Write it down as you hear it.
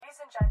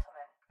and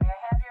gentlemen, may I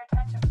have your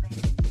attention,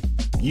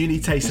 please? Uni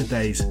Taster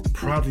Days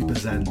proudly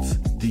presents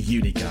the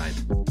Uni Guide.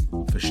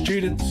 For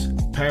students,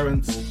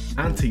 parents,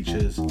 and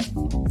teachers,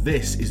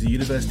 this is the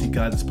University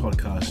Guidance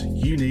podcast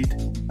you need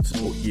to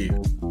support you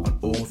on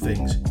all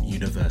things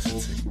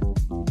university.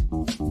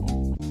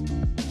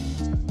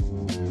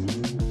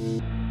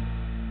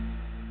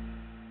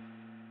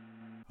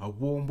 A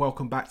warm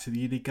welcome back to the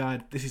Uni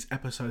Guide. This is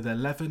episode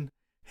 11.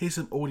 Here's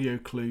some audio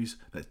clues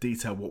that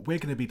detail what we're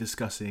going to be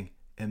discussing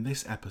in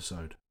this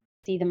episode.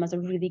 See them as a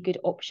really good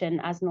option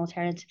as an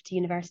alternative to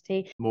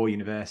university. More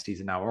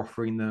universities are now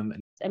offering them.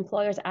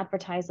 Employers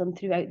advertise them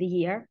throughout the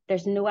year.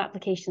 There's no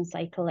application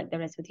cycle like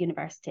there is with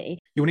university.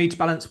 You'll need to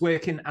balance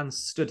working and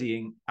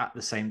studying at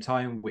the same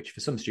time, which for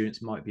some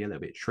students might be a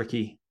little bit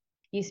tricky.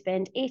 You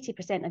spend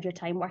 80% of your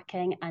time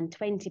working and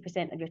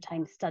 20% of your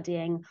time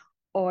studying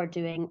or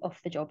doing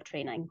off-the-job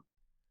training.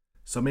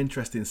 Some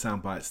interesting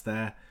sound bites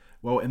there.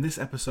 Well, in this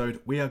episode,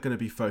 we are going to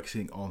be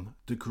focusing on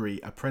degree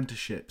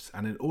apprenticeships.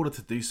 And in order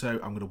to do so,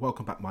 I'm going to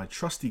welcome back my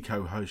trusty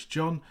co-host,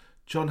 John.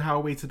 John, how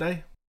are we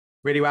today?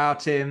 Really well,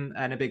 Tim.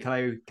 And a big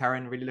hello,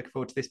 Karen. Really looking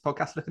forward to this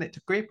podcast, looking at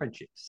degree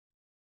apprenticeships.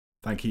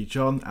 Thank you,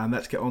 John. And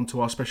let's get on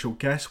to our special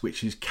guest,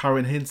 which is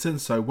Karen Hinton.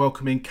 So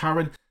welcoming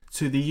Karen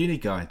to the Uni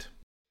Guide.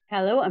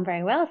 Hello, I'm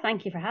very well.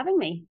 Thank you for having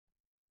me.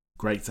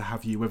 Great to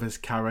have you with us,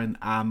 Karen.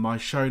 And my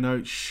show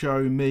notes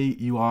show me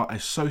you are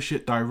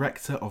Associate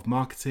Director of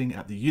Marketing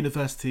at the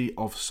University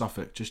of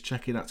Suffolk. Just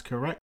checking that's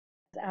correct.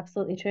 It's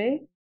absolutely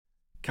true.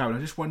 Karen, I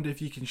just wonder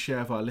if you can share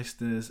with our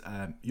listeners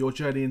your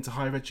journey into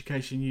higher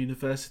education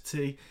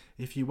university,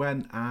 if you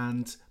went,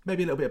 and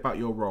maybe a little bit about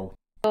your role.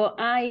 So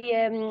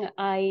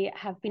I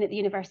have been at the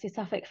University of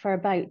Suffolk for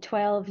about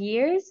 12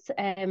 years,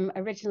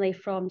 originally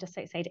from just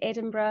outside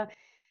Edinburgh.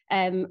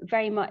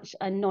 Very much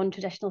a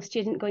non-traditional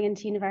student going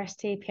into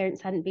university.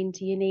 Parents hadn't been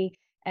to uni,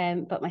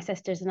 but my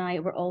sisters and I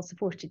were all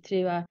supported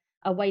through a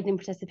widening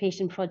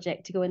participation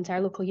project to go into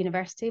our local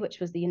university, which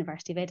was the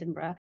University of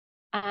Edinburgh.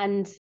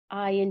 And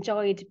I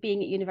enjoyed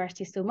being at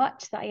university so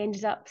much that I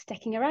ended up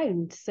sticking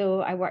around.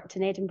 So I worked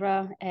in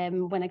Edinburgh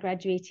when I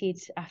graduated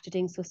after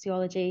doing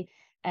sociology.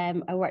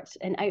 I worked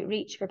in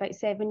outreach for about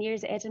 7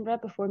 years at Edinburgh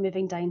before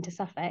moving down to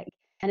Suffolk.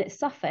 And at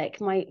Suffolk,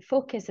 my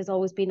focus has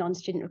always been on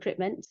student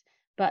recruitment.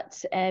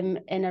 But in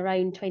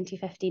around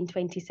 2015,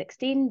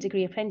 2016,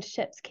 degree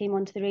apprenticeships came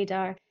onto the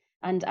radar,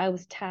 and I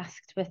was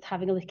tasked with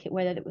having a look at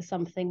whether it was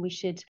something we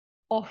should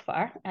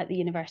offer at the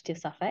University of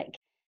Suffolk.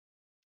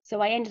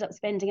 So I ended up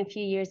spending a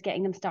few years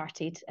getting them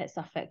started at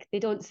Suffolk. They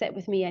don't sit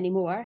with me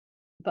anymore,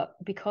 but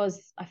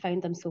because I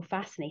found them so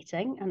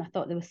fascinating and I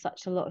thought there was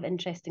such a lot of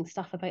interesting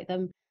stuff about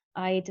them,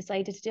 I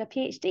decided to do a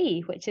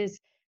PhD, which is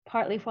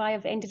partly why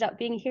I've ended up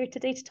being here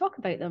today to talk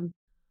about them.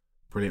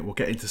 Brilliant. We'll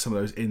get into some of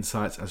those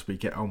insights as we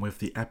get on with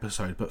the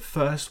episode. But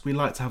first, we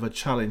like to have a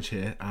challenge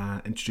here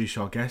and introduce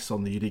our guests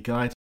on the Uni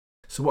Guide.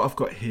 So what I've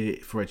got here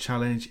for a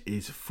challenge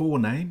is 4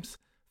 names,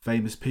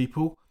 famous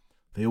people.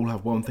 They all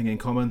have one thing in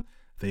common.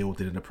 They all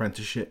did an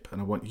apprenticeship. And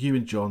I want you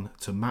and John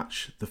to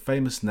match the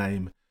famous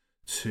name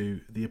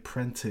to The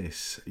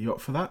Apprentice. Are you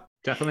up for that?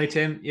 Definitely,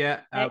 Tim.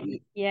 Yeah.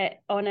 Yeah,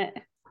 on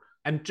it.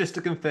 And just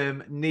to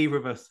confirm, neither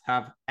of us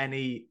have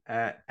any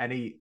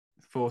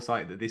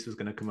foresight that this was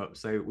going to come up.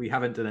 So we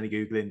haven't done any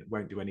Googling,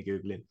 won't do any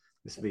Googling.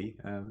 This will be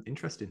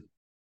interesting.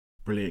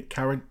 Brilliant.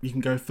 Karen, you can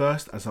go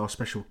first as our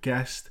special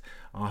guest.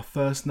 Our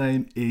first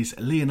name is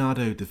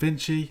Leonardo da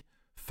Vinci,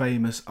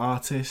 famous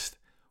artist.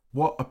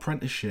 What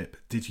apprenticeship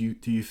do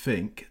you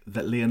think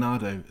that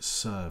Leonardo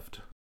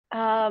served?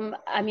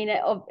 I mean,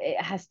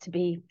 it has to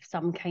be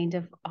some kind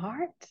of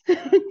art,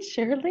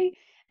 surely.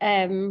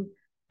 I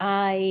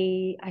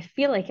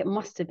feel like it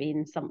must have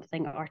been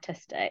something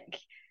artistic,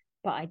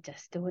 but I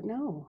just don't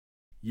know.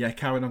 Yeah,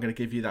 Karen, I'm going to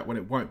give you that one.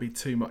 It won't be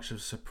too much of a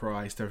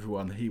surprise to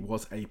everyone. He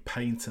was a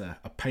painter,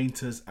 a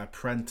painter's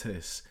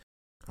apprentice.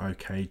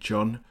 Okay,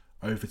 John,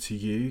 over to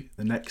you.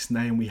 The next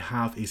name we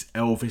have is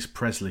Elvis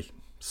Presley.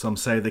 Some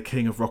say the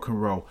king of rock and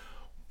roll.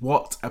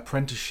 What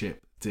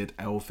apprenticeship did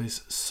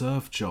Elvis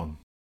serve, John?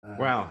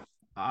 Well,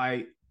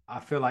 I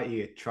feel like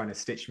you're trying to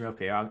stitch me up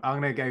here. I'm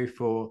going to go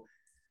for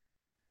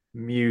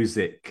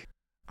music.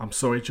 I'm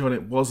sorry, John,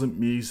 it wasn't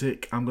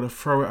music. I'm going to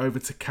throw it over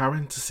to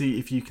Karen to see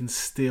if you can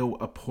steal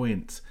a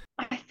point.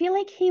 I feel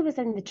like he was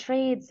in the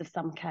trades of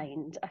some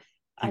kind.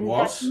 He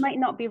was? That might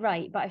not be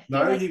right, but I feel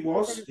like he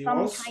was.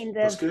 Kind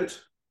That's of good.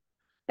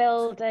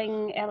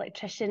 building,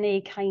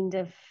 electrician-y kind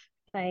of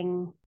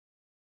thing.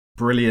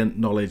 Brilliant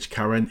knowledge,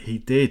 Karen. He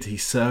did. He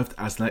served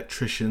as an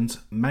electrician's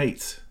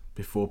mate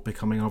before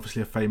becoming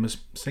obviously a famous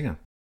singer.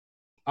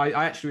 I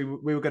actually,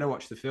 we were going to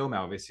watch the film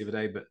Elvis the other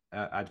day, but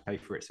I had to pay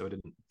for it, so I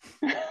didn't.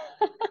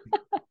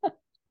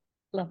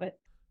 Love it.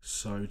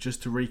 So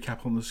just to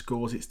recap on the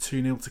scores, it's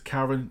 2-0 to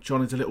Karen.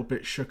 John is a little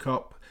bit shook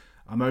up.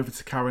 I'm over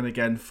to Karen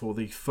again for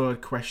the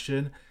third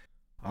question.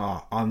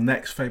 Our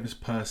next famous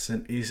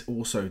person is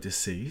also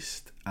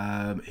deceased.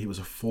 He was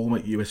a former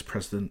US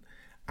president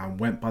and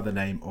went by the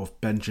name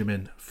of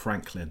Benjamin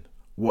Franklin.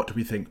 What do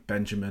we think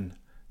Benjamin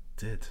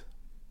did?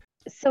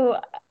 So,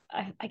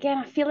 again,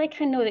 I feel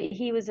like I know that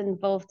he was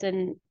involved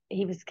in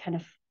he was kind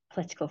of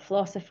political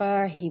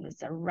philosopher, he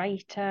was a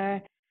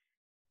writer.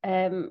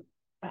 But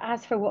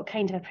as for what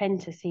kind of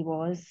apprentice he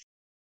was,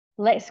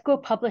 let's go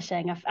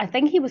publishing. I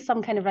think he was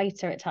some kind of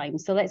writer at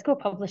times, so let's go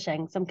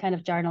publishing, some kind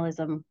of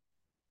journalism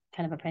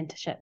kind of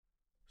apprenticeship.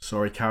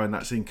 Sorry, Karen,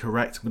 that's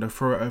incorrect. I'm going to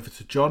throw it over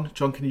to John.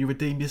 John, can you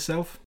redeem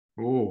yourself?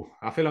 Oh,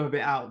 I feel I'm a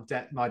bit out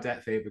of my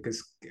depth here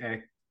because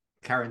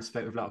Karen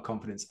spoke with a lot of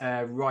confidence.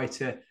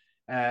 Writer,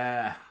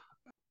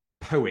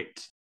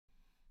 poet.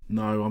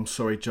 No, I'm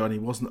sorry, John. He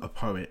wasn't a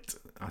poet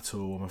at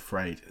all, I'm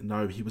afraid.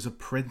 No, he was a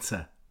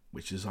printer,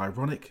 which is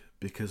ironic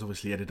because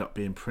obviously he ended up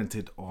being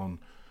printed on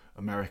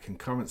American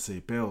currency,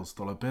 bills,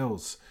 dollar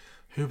bills.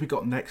 Who have we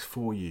got next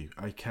for you?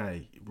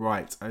 Okay.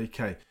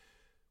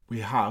 We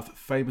have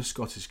famous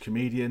Scottish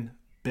comedian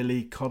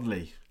Billy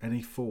Connolly.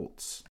 Any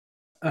thoughts?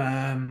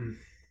 I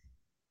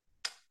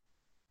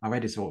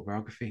read his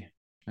autobiography.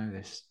 I know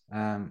this.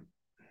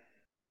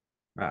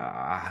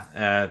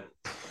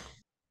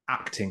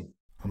 Acting.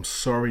 I'm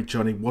sorry,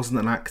 Johnny wasn't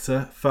an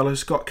actor. Fellow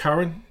Scott,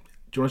 Karen,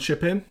 do you want to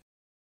chip in?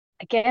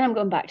 Again, I'm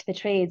going back to the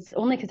trades,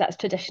 only because that's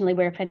traditionally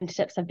where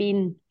apprenticeships have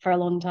been for a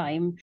long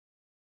time.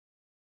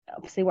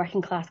 Obviously,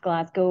 working class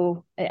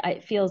Glasgow,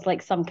 it feels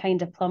like some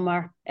kind of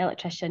plumber,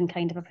 electrician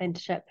kind of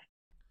apprenticeship.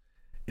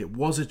 It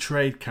was a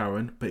trade,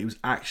 Karen, but he was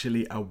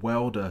actually a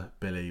welder,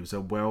 Billy. He was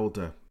a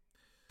welder.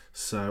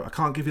 So I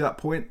can't give you that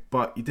point,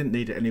 but you didn't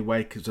need it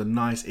anyway because it was a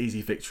nice,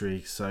 easy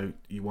victory. So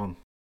you won.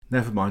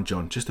 Never mind,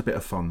 John. Just a bit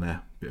of fun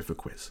there. Bit of a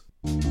quiz.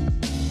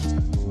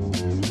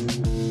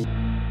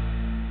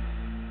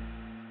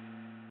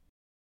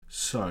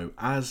 So,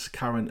 as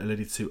Karen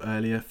alluded to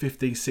earlier,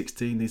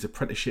 1516, these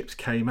apprenticeships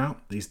came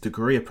out, these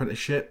degree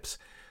apprenticeships.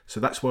 So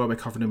that's why we're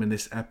covering them in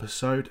this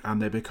episode,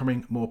 and they're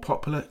becoming more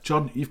popular.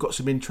 John, you've got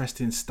some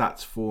interesting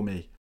stats for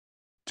me.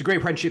 Degree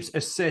apprenticeships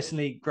are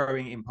certainly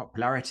growing in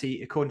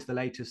popularity. According to the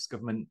latest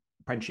government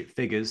apprenticeship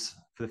figures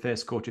for the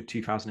first quarter of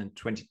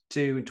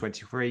 2022 and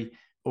 23,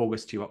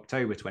 August to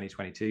October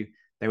 2022,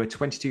 there were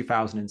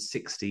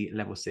 22,060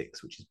 level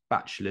 6, which is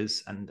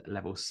bachelor's, and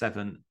level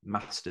 7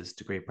 master's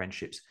degree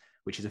apprenticeships,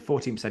 which is a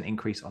 14%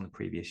 increase on the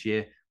previous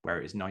year, where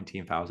it was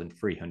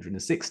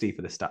 19,360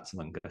 for the Stats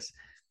Among Us,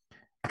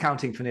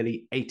 accounting for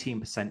nearly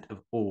 18%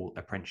 of all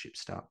apprenticeship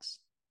starts.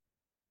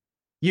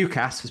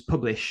 UCAS has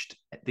published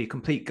the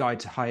Complete Guide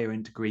to Higher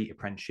and Degree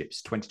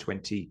Apprenticeships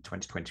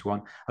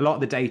 2020-2021. A lot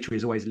of the data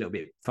is always a little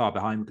bit far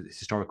behind because it's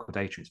historical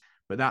data,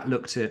 but that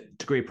looked at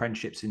degree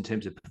apprenticeships in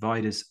terms of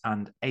providers,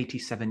 and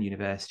 87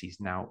 universities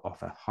now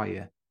offer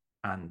higher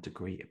and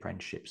degree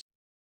apprenticeships.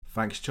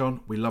 Thanks, John.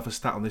 We love a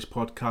stat on this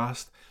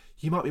podcast.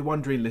 You might be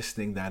wondering,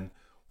 listening then,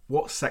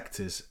 what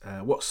sectors,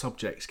 what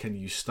subjects can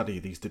you study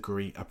these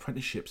degree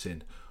apprenticeships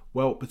in?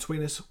 Well,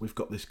 between us, we've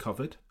got this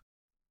covered.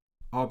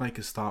 I'll make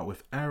a start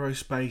with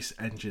aerospace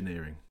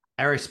engineering.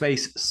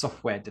 Aerospace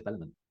software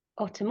development.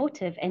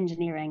 Automotive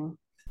engineering.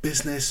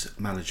 Business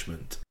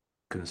management.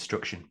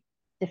 Construction.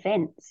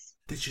 Defence.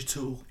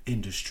 Digital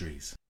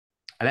industries.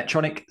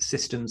 Electronic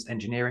systems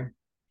engineering.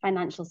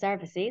 Financial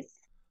services.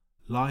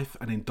 Life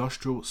and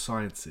industrial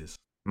sciences.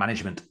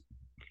 Management.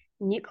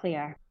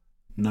 Nuclear.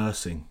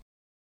 Nursing.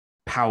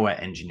 Power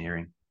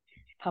engineering.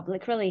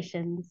 Public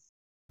relations.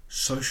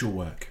 Social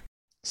work.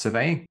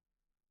 Surveying.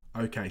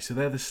 Okay, so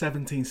they're the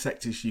 17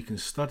 sectors you can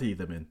study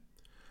them in.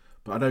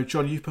 But I know,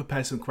 John, you've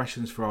prepared some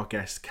questions for our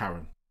guest,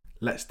 Karen.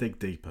 Let's dig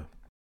deeper.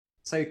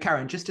 So,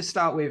 Karen, just to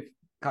start with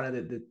kind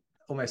of the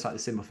almost like the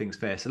simple things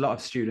first, a lot of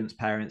students,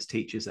 parents,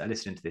 teachers that are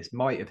listening to this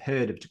might have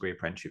heard of degree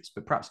apprenticeships,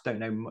 but perhaps don't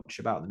know much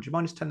about them. Do you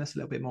mind just telling us a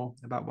little bit more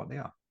about what they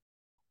are?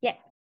 Yeah.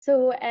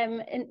 So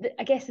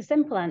I guess the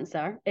simple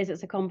answer is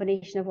it's a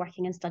combination of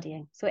working and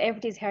studying. So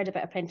everybody's heard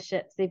about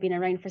apprenticeships. They've been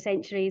around for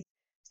centuries,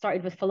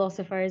 started with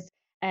philosophers,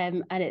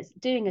 and it's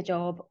doing a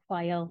job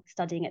while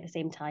studying at the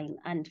same time.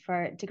 And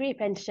for degree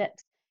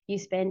apprenticeships, you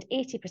spend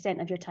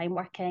 80% of your time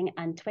working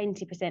and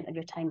 20% of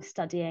your time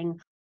studying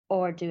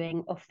or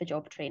doing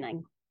off-the-job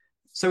training.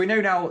 So we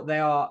know now they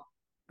are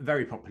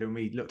very popular, and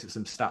we looked at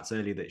some stats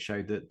earlier that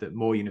showed that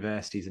more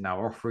universities are now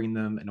offering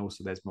them, and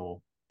also there's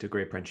more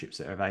degree apprenticeships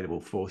that are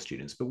available for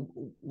students. But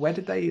where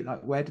did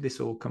this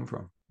all come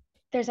from?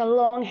 There's a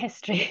long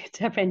history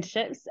to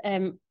apprenticeships.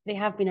 They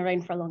have been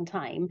around for a long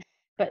time,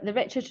 but the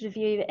Richards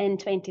Review in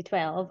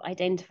 2012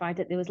 identified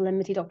that there was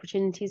limited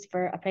opportunities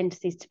for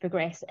apprentices to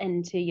progress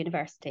into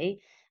university,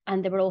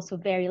 and there were also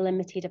very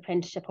limited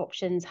apprenticeship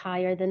options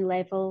higher than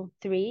level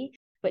 3,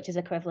 which is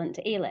equivalent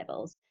to A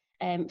levels.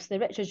 So the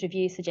Richards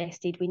Review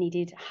suggested we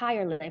needed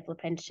higher level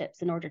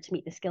apprenticeships in order to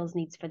meet the skills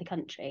needs for the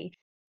country.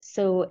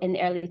 So in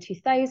the early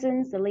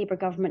 2000s, the Labour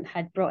government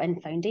had brought in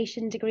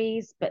foundation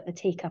degrees, but the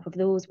take-up of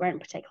those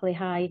weren't particularly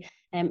high.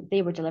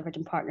 They were delivered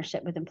in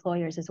partnership with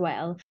employers as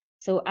well.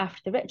 So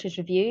after the Richards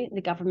Review,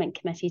 the government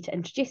committed to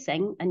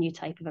introducing a new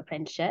type of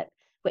apprenticeship,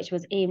 which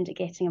was aimed at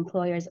getting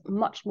employers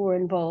much more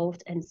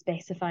involved in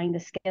specifying the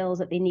skills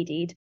that they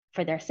needed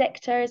for their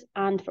sectors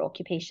and for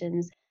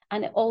occupations.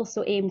 And it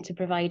also aimed to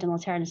provide an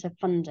alternative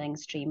funding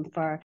stream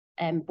for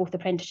both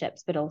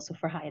apprenticeships, but also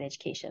for higher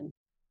education.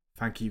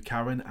 Thank you,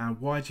 Karen. And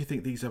why do you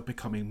think these are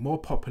becoming more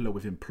popular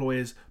with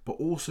employers, but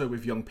also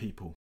with young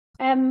people?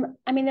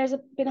 There's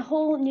been a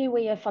whole new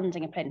way of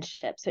funding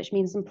apprenticeships, which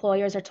means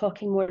employers are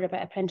talking more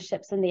about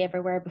apprenticeships than they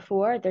ever were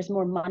before. There's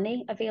more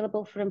money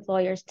available for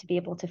employers to be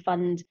able to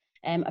fund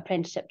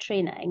apprenticeship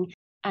training.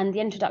 And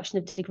the introduction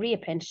of degree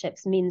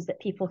apprenticeships means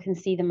that people can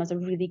see them as a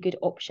really good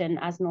option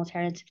as an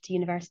alternative to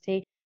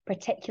university,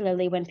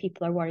 particularly when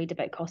people are worried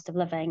about cost of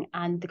living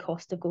and the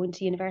cost of going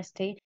to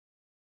university.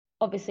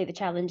 Obviously, the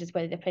challenge is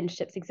whether the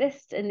apprenticeships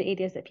exist in the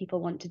areas that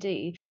people want to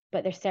do,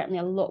 but there's certainly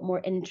a lot more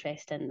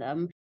interest in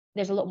them.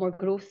 There's a lot more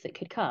growth that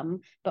could come,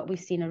 but we've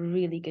seen a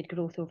really good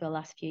growth over the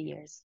last few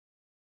years.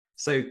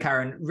 So,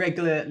 Karen,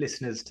 regular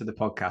listeners to the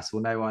podcast will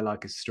know I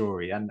like a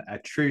story, and a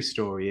true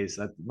story is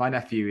my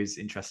nephew is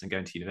interested in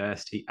going to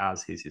university,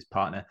 as is his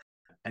partner.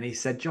 And he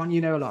said, "John,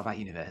 you know a lot about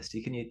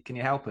university. Can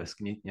you help us?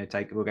 Can you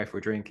we'll go for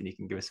a drink and you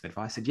can give us some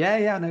advice?" I said,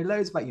 yeah, I know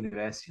loads about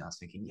university. And I was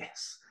thinking,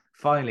 yes,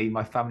 finally,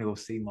 my family will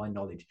see my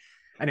knowledge.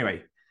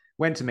 Anyway,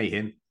 went to meet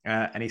him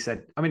and he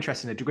said, "I'm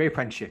interested in a degree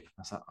apprenticeship."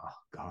 I was like, oh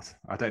God,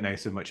 I don't know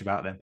so much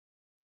about them.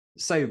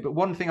 So, but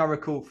one thing I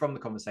recall from the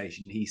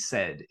conversation he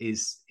said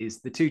is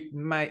the two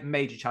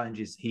major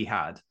challenges he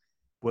had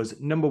was,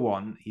 number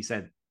one, he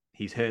said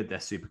he's heard they're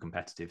super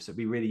competitive. So it'd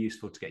be really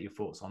useful to get your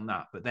thoughts on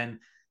that. But then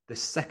the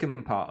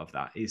second part of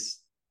that is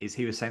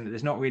he was saying that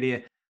there's not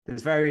really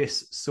there's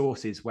various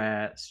sources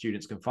where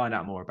students can find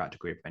out more about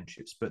degree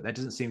apprenticeships, but there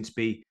doesn't seem to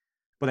be,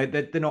 well,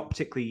 they're not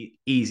particularly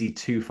easy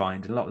to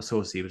find. And a lot of the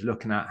sources he was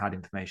looking at had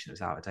information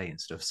that's out of date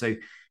and stuff. So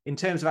in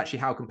terms of actually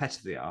how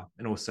competitive they are,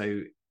 and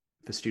also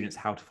for students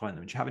how to find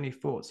them, do you have any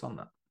thoughts on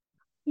that?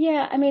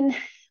 Yeah,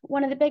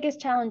 one of the biggest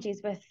challenges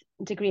with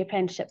degree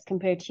apprenticeships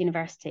compared to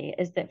university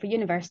is that for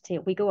university,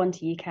 we go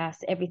onto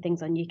UCAS,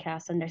 everything's on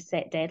UCAS, and there's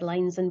set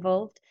deadlines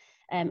involved.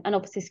 And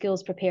obviously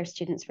schools prepare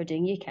students for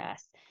doing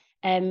UCAS.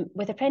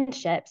 With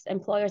apprenticeships,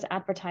 employers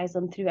advertise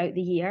them throughout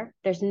the year.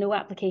 There's no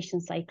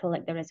application cycle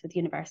like there is with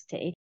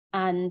university.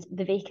 And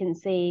the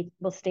vacancy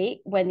will state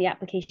when the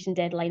application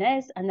deadline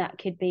is, and that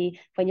could be,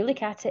 when you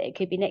look at it, it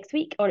could be next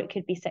week or it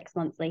could be 6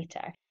 months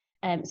later.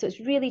 So it's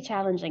really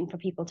challenging for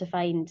people to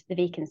find the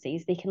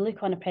vacancies. They can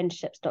look on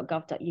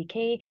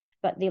apprenticeships.gov.uk,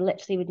 but they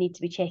literally would need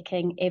to be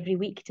checking every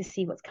week to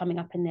see what's coming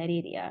up in their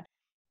area.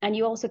 And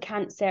you also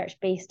can't search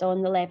based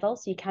on the level,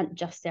 so you can't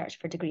just search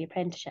for degree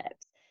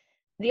apprenticeships.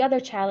 The other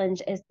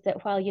challenge is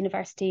that while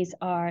universities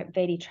are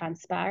very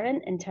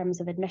transparent in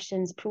terms of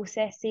admissions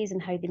processes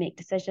and how they make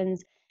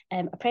decisions,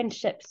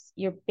 apprenticeships,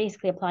 you're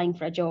basically applying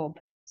for a job.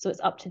 So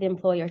it's up to the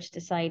employer to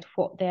decide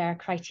what their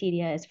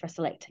criteria is for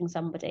selecting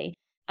somebody.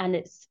 And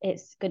it's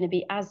going to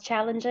be as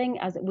challenging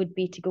as it would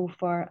be to go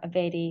for a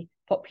very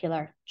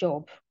popular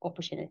job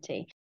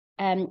opportunity.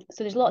 So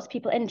there's lots of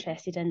people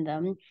interested in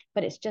them,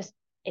 but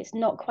it's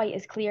not quite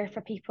as clear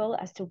for people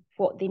as to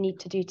what they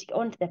need to do to get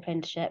onto the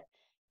apprenticeship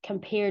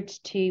compared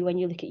to when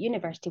you look at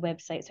university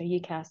websites or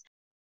UCAS,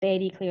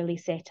 very clearly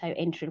set out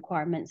entry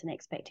requirements and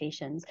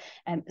expectations.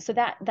 So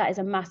that is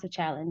a massive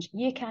challenge.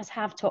 UCAS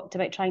have talked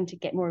about trying to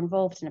get more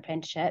involved in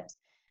apprenticeships,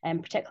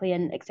 particularly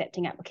in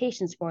accepting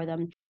applications for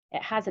them.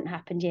 It hasn't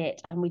happened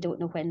yet, and we don't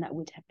know when that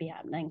would be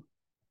happening.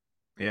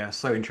 Yeah,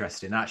 so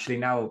interesting. Actually,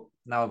 now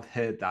I've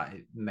heard that,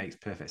 it makes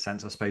perfect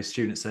sense. I suppose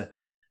students are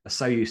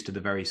so used to the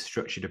very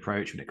structured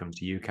approach when it comes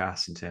to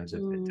UCAS in terms of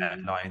the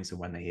deadlines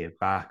and when they hear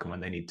back and when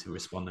they need to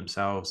respond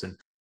themselves. And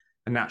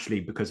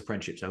naturally, because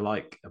apprenticeships are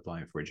like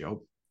applying for a job,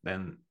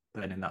 then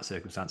in that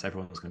circumstance,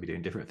 everyone's going to be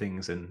doing different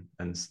things. And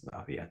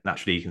yeah,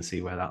 naturally, you can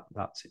see where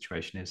that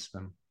situation is.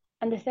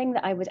 And the thing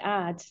that I would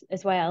add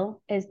as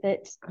well is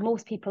that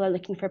most people are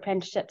looking for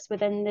apprenticeships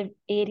within the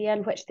area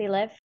in which they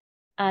live.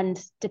 And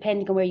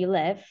depending on where you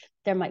live,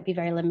 there might be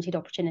very limited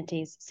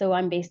opportunities. So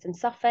I'm based in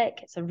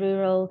Suffolk. It's a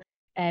rural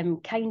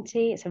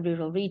county. It's a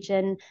rural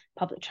region.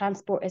 Public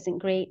transport isn't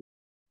great.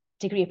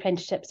 Degree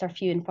apprenticeships are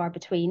few and far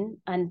between.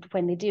 And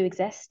when they do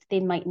exist, they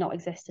might not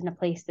exist in a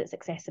place that's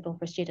accessible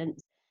for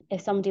students.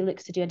 If somebody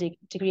looks to do a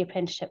degree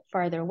apprenticeship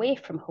further away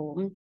from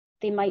home,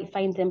 they might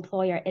find the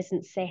employer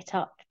isn't set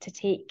up to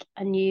take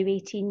a new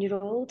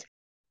 18-year-old.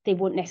 They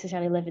won't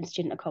necessarily live in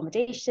student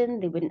accommodation.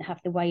 They wouldn't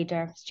have the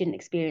wider student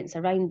experience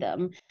around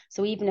them.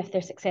 So even if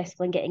they're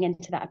successful in getting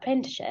into that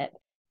apprenticeship,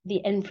 the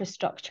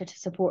infrastructure to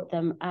support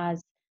them as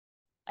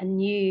a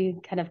new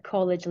kind of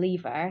college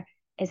leaver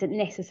isn't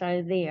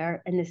necessarily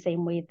there in the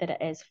same way that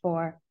it is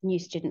for new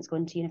students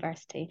going to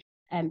university.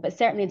 But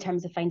certainly in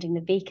terms of finding the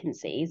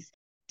vacancies,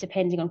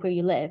 depending on where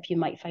you live, you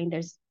might find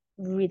there's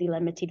really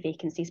limited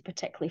vacancies,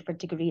 particularly for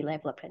degree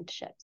level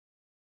apprenticeships.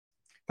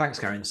 Thanks,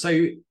 Karen.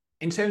 So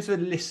in terms of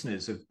the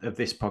listeners of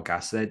this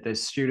podcast,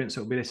 there's students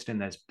that will be listening,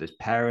 there's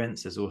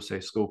parents, there's also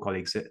school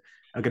colleagues that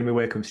are going to be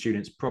working with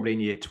students probably in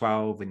year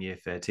 12 and year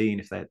 13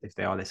 if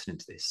they are listening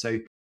to this. So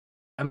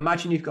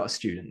imagine you've got a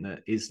student that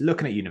is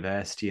looking at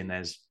university and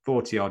there's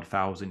 40-odd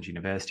thousand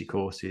university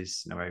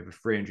courses, over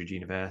 300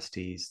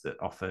 universities that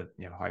offer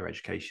higher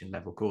education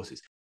level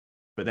courses.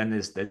 But then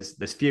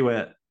there's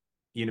fewer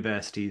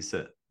universities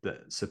that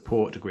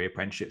support degree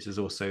apprenticeships. There's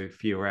also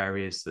fewer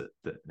areas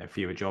that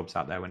fewer jobs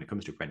out there when it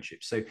comes to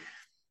apprenticeships. So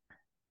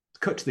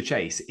cut to the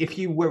chase, if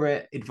you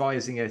were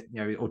advising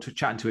or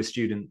chatting to a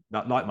student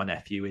that, like my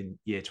nephew in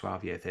year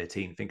 12, year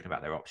 13, thinking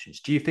about their options,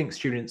 do you think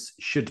students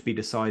should be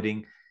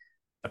deciding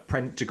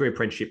a degree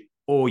apprenticeship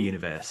or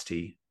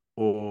university,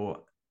 or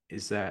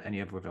is there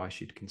any other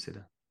advice you'd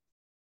consider?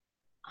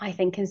 I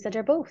think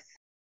consider both.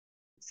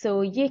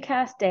 So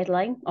UCAS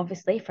deadline,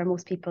 obviously, for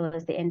most people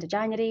is the end of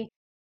January.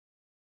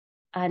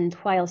 And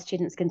while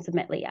students can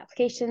submit late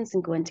applications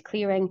and go into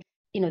clearing,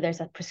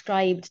 there's a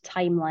prescribed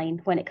timeline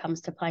when it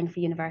comes to applying for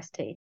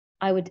university.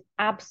 I would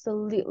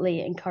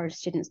absolutely encourage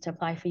students to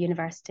apply for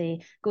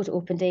university, go to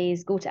open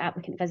days, go to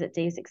applicant visit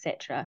days,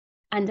 etc.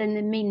 And in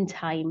the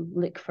meantime,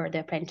 look for the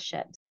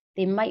apprenticeships.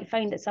 They might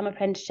find that some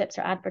apprenticeships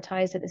are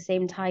advertised at the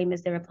same time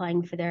as they're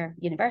applying for their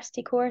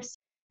university course,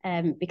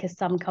 because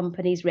some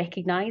companies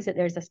recognise that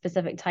there's a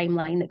specific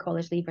timeline that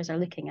college leavers are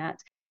looking at.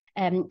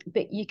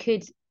 But you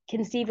could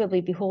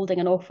conceivably be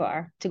holding an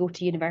offer to go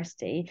to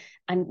university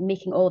and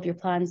making all of your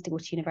plans to go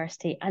to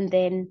university, and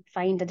then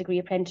find a degree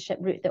apprenticeship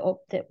route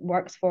that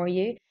works for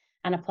you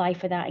and apply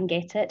for that and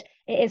get it.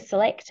 It is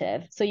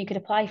selective, so you could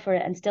apply for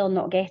it and still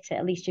not get it.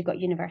 At least you've got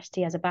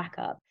university as a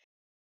backup.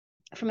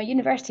 From a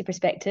university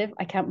perspective,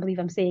 I can't believe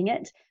I'm saying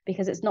it,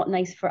 because it's not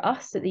nice for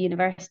us at the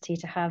university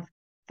to have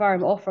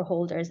firm offer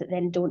holders that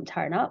then don't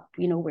turn up.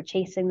 We're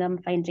chasing them,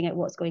 finding out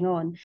what's going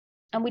on.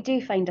 And we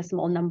do find a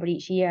small number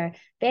each year,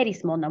 very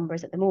small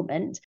numbers at the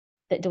moment,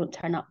 that don't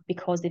turn up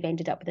because they've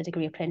ended up with a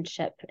degree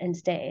apprenticeship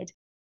instead.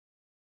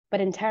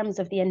 But in terms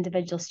of the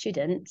individual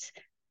student,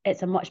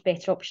 it's a much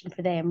better option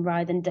for them,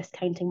 rather than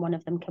discounting one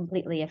of them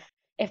completely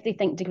if they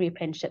think degree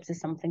apprenticeships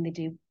is something they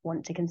do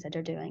want to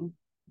consider doing.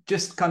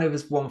 Just kind of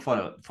as one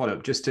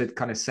follow-up, just to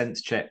kind of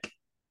sense check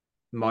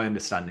my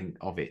understanding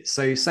of it.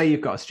 So say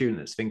you've got a student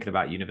that's thinking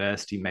about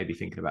university, maybe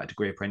thinking about a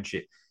degree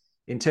apprenticeship.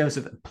 In terms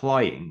of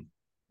applying,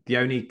 the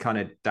only kind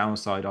of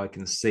downside I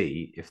can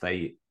see if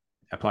they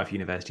apply for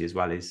university as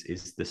well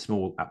is the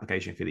small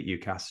application fee that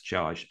UCAS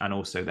charge, and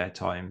also their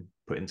time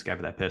putting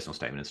together their personal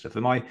statement and stuff.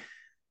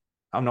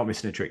 I'm not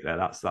missing a trick there.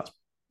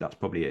 That's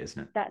probably it,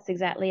 isn't it? That's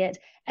exactly it.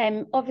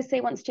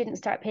 Obviously, once students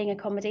start paying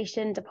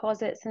accommodation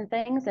deposits and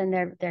things, and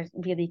they're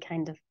really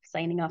kind of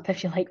signing up,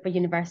 if you like, for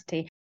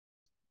university.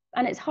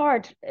 And it's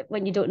hard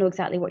when you don't know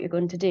exactly what you're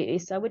going to do.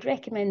 So I would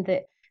recommend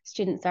that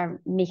students are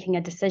making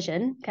a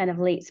decision kind of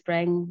late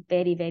spring,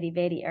 very, very,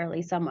 very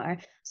early summer,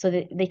 so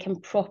that they can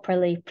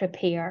properly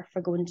prepare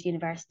for going to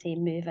university,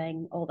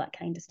 moving, all that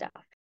kind of stuff.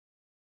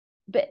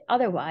 But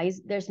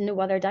otherwise, there's no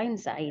other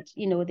downside.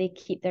 They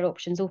keep their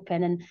options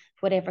open, and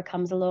whatever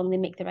comes along, they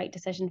make the right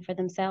decision for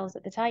themselves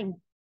at the time.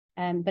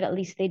 But at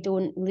least they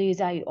don't lose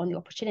out on the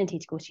opportunity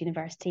to go to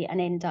university and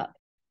end up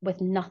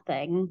with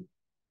nothing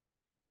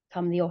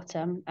come the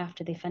autumn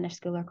after they finish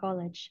school or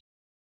college.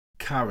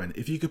 Karen,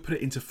 if you could put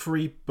it into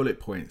 3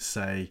 bullet points,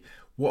 say,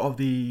 what are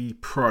the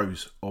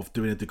pros of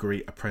doing a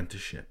degree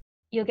apprenticeship?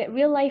 You'll get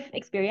real life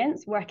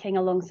experience working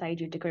alongside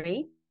your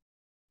degree.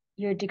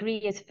 Your degree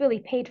is fully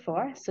paid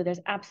for, so there's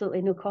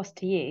absolutely no cost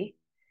to you.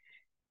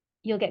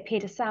 You'll get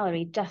paid a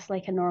salary just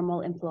like a normal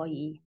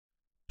employee.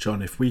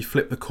 John, if we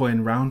flip the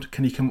coin round,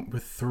 can you come up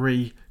with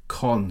 3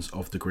 cons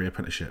of degree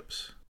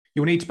apprenticeships?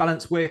 You'll need to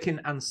balance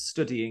working and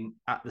studying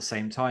at the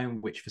same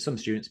time, which for some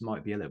students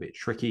might be a little bit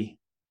tricky.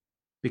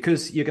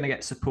 Because you're going to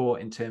get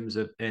support in terms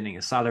of earning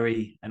a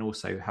salary and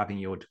also having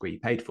your degree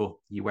paid for,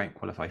 you won't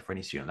qualify for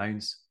any student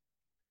loans.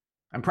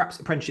 And perhaps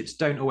apprenticeships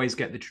don't always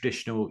get the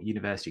traditional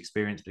university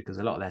experience, because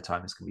a lot of their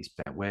time is going to be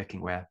spent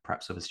working, where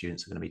perhaps other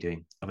students are going to be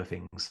doing other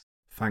things.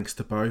 Thanks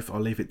to both. I'll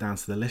leave it down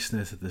to the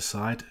listeners to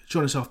decide.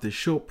 Join us after this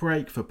short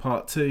break for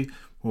part 2.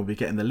 We'll be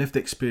getting the lived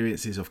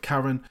experiences of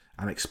Karen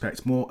and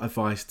expect more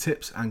advice,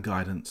 tips and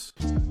guidance.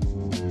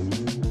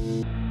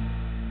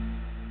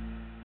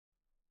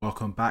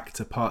 Welcome back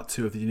to part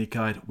 2 of the Uni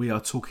Guide. We are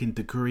talking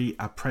degree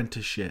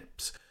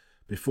apprenticeships.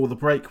 Before the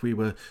break, we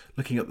were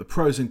looking at the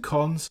pros and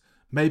cons.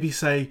 Maybe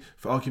say,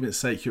 for argument's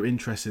sake, you're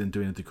interested in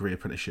doing a degree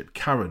apprenticeship.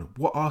 Karen,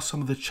 what are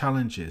some of the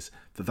challenges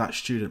that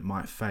student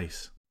might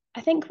face?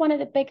 I think one of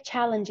the big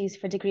challenges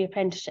for degree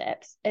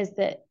apprenticeships is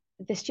that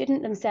the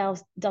student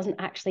themselves doesn't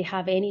actually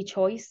have any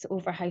choice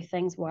over how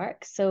things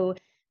work. So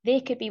they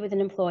could be with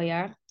an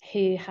employer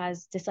who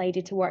has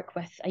decided to work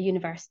with a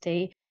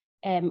university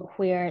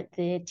where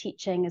the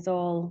teaching is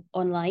all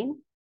online,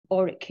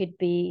 or it could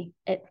be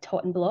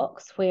taught in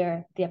blocks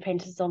where the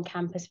apprentice is on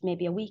campus for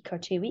maybe a week or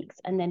 2 weeks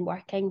and then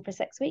working for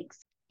 6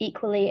 weeks.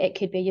 Equally, it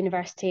could be a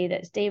university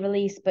that's day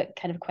release but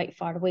kind of quite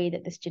far away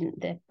that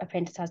the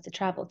apprentice has to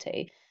travel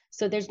to.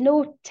 So there's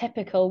no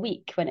typical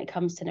week when it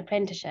comes to an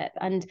apprenticeship.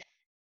 And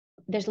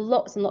there's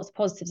lots and lots of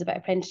positives about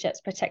apprenticeships,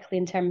 particularly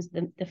in terms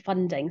of the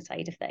funding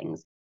side of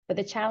things. But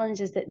the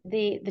challenge is that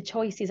the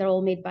choices are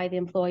all made by the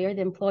employer.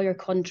 The employer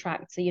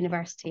contracts a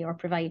university or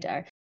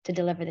provider to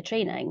deliver the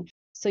training.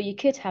 So you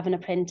could have an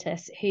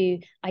apprentice who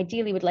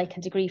ideally would like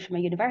a degree from a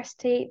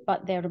university,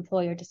 but their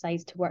employer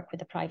decides to work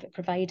with a private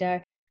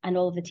provider and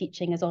all of the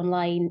teaching is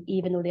online,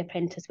 even though the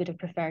apprentice would have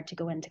preferred to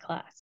go into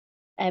class.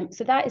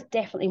 So that is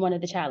definitely one of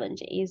the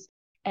challenges.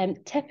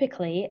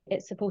 Typically,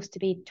 it's supposed to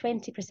be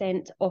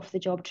 20% off the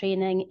job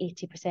training,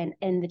 80%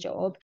 in the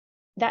job.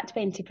 That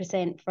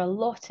 20% for a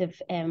lot of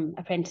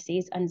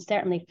apprentices, and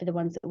certainly for the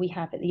ones that we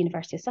have at the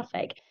University of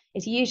Suffolk,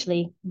 is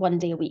usually 1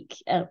 day a week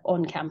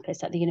on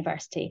campus at the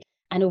university.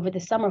 And over the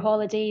summer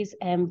holidays,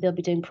 they'll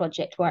be doing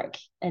project work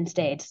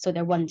instead. So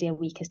their 1 day a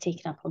week is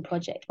taken up on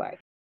project work.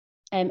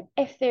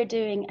 If they're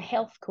doing a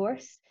health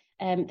course,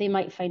 they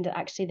might find that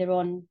actually they're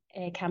on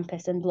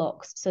campus in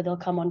blocks. So they'll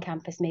come on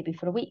campus maybe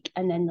for a week,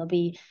 and then they'll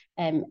be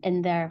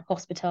in their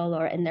hospital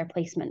or in their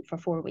placement for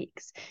 4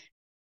 weeks.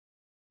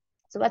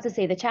 So as I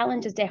say, the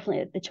challenge is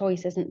definitely that the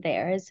choice isn't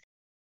theirs,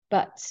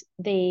 but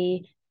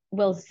they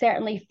will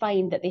certainly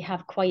find that they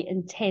have quite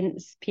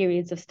intense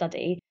periods of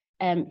study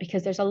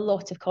because there's a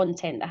lot of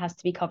content that has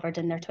to be covered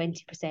in their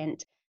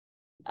 20%.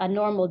 A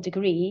normal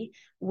degree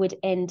would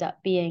end up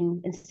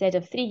being, instead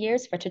of 3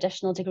 years for a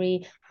traditional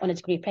degree, on a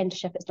degree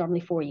apprenticeship, it's normally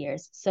 4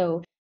 years.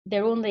 So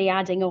they're only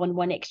adding on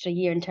 1 extra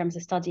year in terms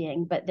of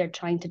studying, but they're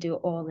trying to do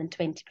it all in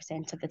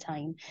 20% of the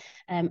time.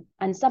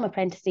 And some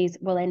apprentices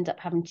will end up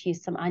having to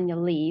use some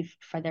annual leave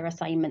for their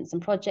assignments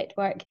and project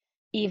work,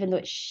 even though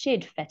it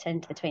should fit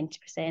into the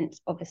 20%.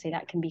 Obviously,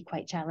 that can be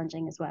quite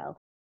challenging as well.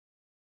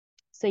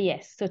 So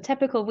yes, so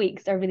typical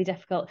weeks are really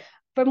difficult.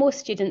 For most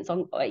students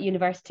at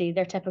university,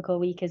 their typical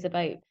week is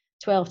about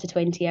 12 to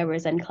 20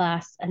 hours in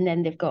class, and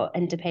then they've got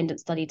independent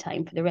study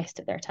time for the rest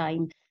of their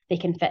time. They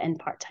can fit in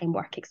part-time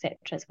work, etc.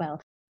 as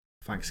well.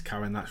 Thanks,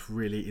 Karen. That's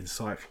really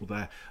insightful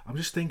there. I'm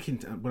just thinking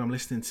when I'm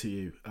listening to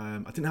you,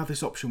 I didn't have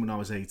this option when I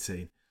was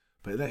 18,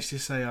 but let's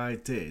just say I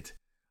did.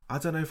 I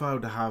don't know if I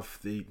would have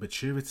the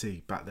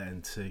maturity back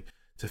then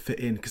to fit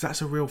in, because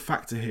that's a real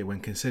factor here when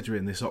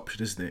considering this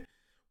option, isn't it?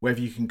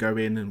 Whether you can go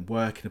in and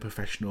work in a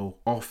professional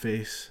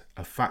office,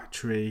 a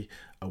factory,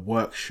 a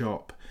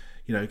workshop,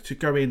 to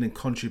go in and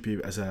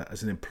contribute as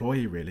an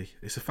employee, really.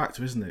 It's a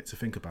factor, isn't it, to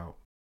think about?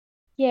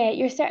 Yeah,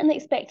 you're certainly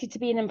expected to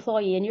be an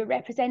employee, and you're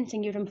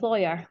representing your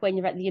employer when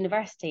you're at the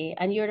university,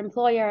 and your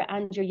employer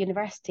and your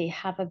university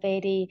have a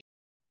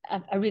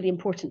really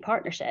important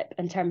partnership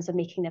in terms of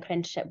making the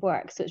apprenticeship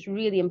work. So it's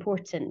really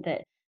important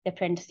that the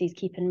apprentices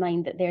keep in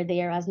mind that they're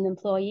there as an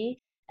employee.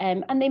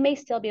 And they may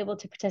still be able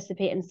to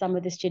participate in some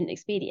of the student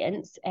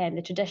experience,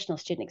 the traditional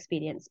student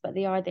experience, but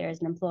they are there as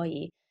an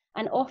employee.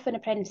 And often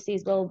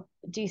apprentices will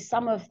do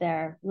some of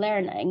their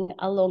learning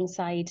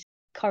alongside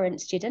current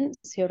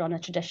students who are on a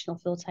traditional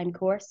full-time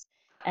course,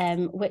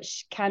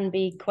 which can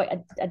be quite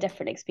a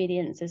different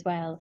experience as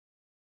well.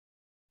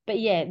 But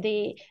yeah,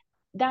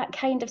 that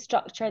kind of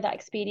structure, that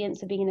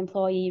experience of being an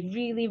employee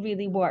really,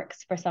 really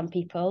works for some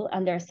people.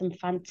 And there are some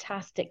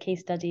fantastic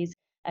case studies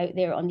out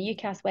there on the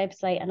UCAS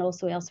website and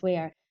also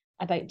elsewhere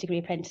about degree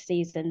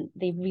apprentices, and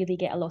they really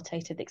get a lot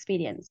out of the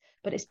experience.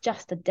 But it's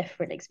just a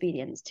different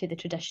experience to the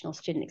traditional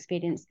student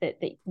experience that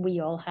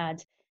we all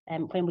had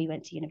when we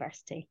went to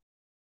university.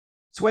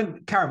 So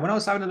Karen, when I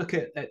was having a look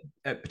at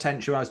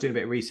potential, I was doing a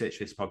bit of research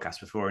for this podcast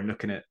before and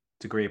looking at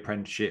degree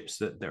apprenticeships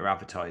that are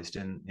advertised,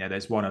 and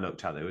there's one I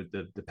looked at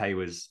that the pay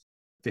was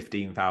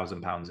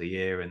 £15,000 a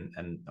year,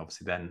 and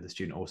obviously then the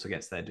student also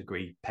gets their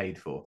degree paid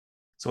for.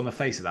 So on the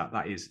face of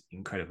that is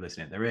incredible,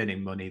 isn't it? They're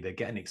earning money, they're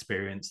getting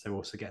experience, they're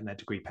also getting their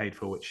degree paid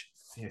for, which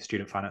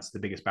student finance is the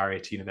biggest barrier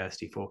to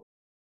university for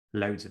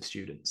loads of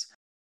students.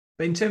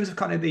 But in terms of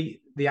kind of the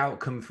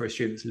outcome for a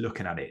student that's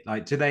looking at it,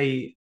 like, do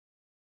they?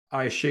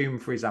 I assume,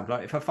 for example,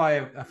 like if I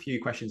fire a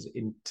few questions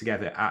in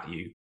together at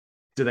you,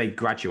 do they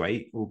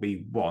graduate? Will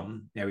be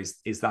one.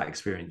 Is that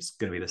experience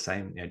going to be the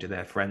same? Do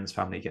their friends,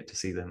 family get to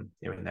see them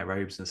in their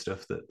robes and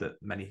stuff that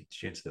many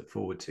students look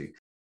forward to?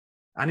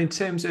 And in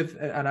terms of,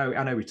 I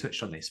know we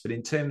touched on this, but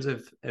in terms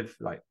of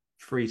like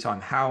free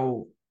time,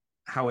 how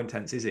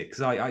intense is it?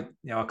 Because I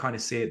kind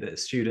of see it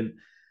that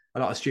a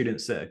lot of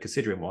students that are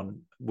considering one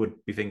would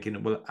be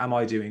thinking, well, am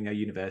I doing a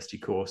university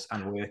course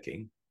and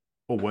working,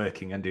 or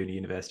working and doing a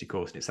university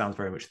course? And it sounds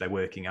very much they're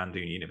working and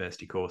doing a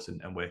university course,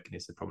 and working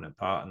is the prominent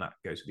part, and that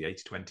goes with the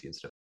 80-20 and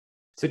stuff.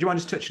 So do you mind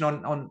just touching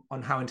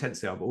on how intense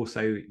they are, but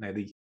also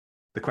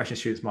the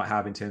questions students might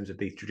have in terms of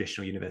the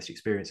traditional university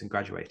experience and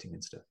graduating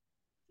and stuff?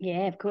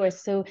 Yeah, of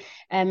course. So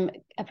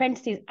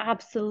apprentices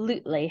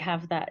absolutely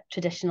have that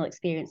traditional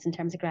experience in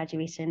terms of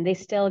graduation. They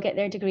still get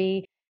their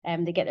degree,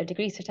 they get their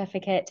degree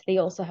certificate. They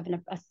also have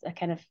a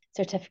kind of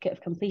certificate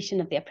of completion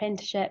of the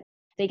apprenticeship.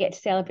 They get to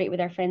celebrate with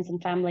their friends and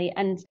family.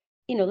 And,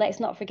 let's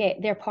not forget,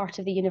 they're part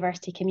of the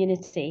university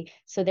community.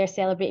 So they're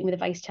celebrating with the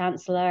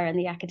Vice-Chancellor and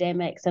the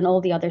academics and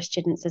all the other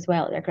students as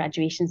well at their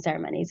graduation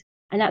ceremonies.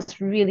 And that's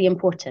really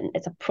important.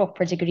 It's a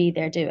proper degree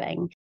they're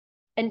doing.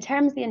 In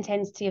terms of the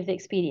intensity of the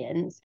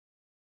experience,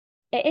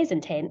 it is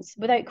intense,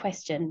 without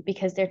question,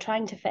 because they're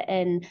trying to fit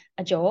in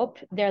a job.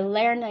 They're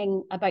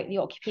learning about the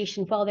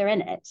occupation while they're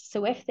in it.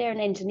 So if they're an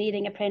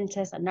engineering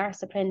apprentice, a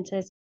nurse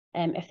apprentice,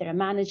 if they're a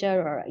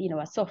manager or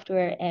a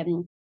software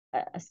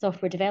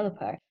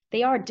developer,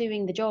 they are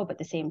doing the job at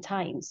the same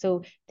time.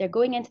 So they're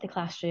going into the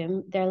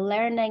classroom, they're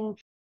learning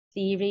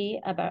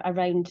theory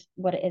around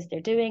what it is they're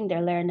doing.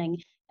 They're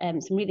learning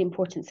some really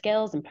important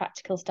skills and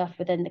practical stuff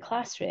within the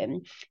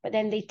classroom, but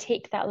then they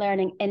take that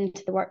learning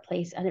into the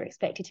workplace and they're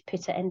expected to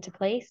put it into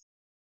place.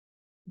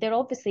 They're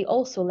obviously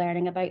also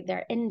learning about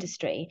their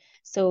industry.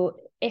 So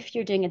if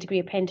you're doing a degree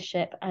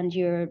apprenticeship and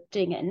you're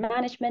doing it in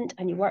management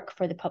and you work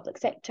for the public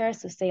sector,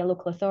 so say a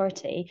local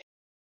authority,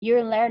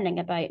 you're learning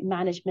about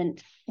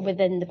management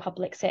within the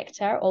public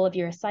sector. All of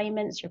your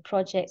assignments, your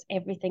projects,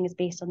 everything is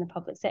based on the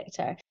public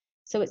sector.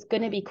 So it's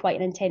going to be quite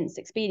an intense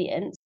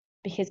experience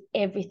because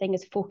everything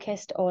is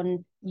focused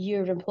on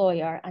your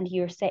employer and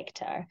your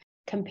sector,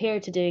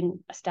 compared to doing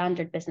a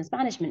standard business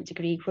management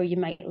degree where you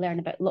might learn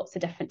about lots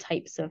of different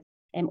types of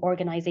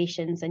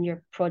organizations, and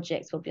your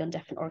projects will be on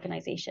different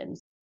organizations.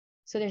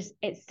 So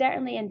it's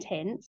certainly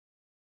intense,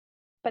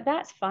 but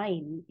that's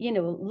fine. You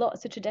know,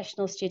 lots of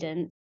traditional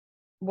students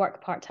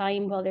work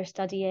part-time while they're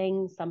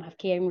studying. Some have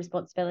caring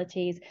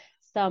responsibilities.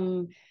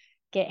 Some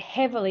get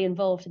heavily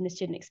involved in the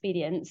student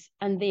experience,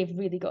 and they've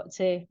really got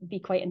to be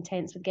quite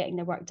intense with getting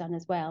their work done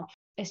as well.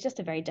 It's just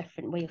a very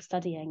different way of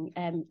studying,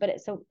 but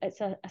it's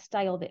a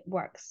style that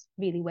works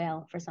really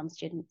well for some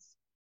students.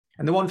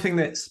 And the one thing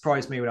that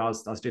surprised me when I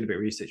was doing a bit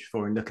of research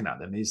before and looking at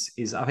them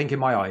is I think in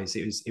my eyes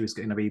it was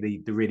going to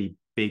be the really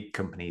big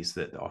companies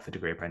that offer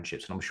degree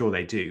apprenticeships, and I'm sure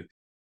they do.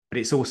 But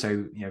it's also,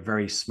 you know,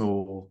 very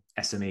small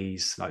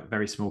SMEs, like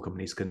very small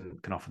companies can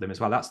offer them as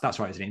well. That's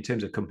right, isn't it? In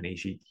terms of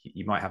companies,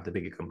 you might have the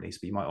bigger companies,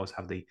 but you might also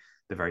have the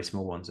very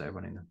small ones that are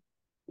running them.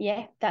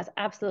 Yeah, that's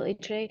absolutely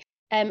true.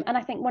 And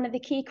I think one of the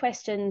key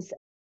questions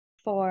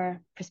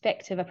for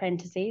prospective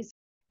apprentices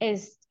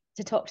is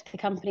to talk to the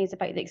companies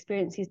about the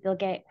experiences they'll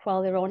get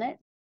while they're on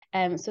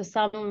it. So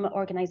some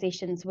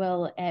organisations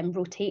will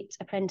rotate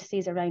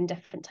apprentices around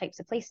different types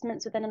of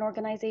placements within an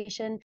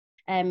organisation.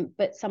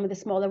 But some of the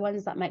smaller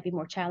ones that might be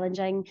more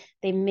challenging,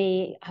 they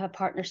may have a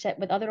partnership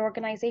with other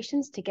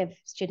organisations to give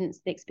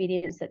students the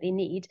experience that they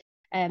need,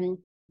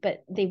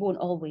 but they won't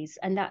always.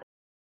 And that,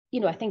 you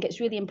know, I think it's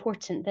really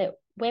important that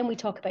when we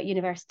talk about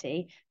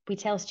university, we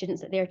tell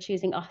students that they're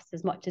choosing us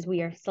as much as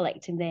we are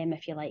selecting them,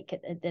 if you like,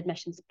 at the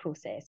admissions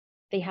process.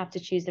 They have to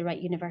choose the right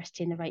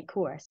university and the right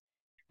course.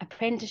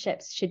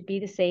 Apprenticeships should be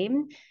the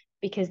same,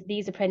 because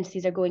these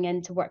apprentices are going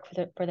in to work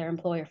for their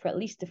employer for at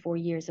least the 4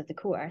 years of the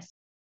course.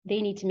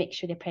 They need to make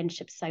sure the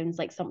apprenticeship sounds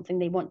like something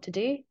they want to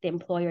do. The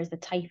employer is the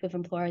type of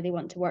employer they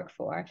want to work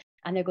for,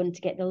 and they're going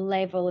to get the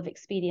level of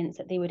experience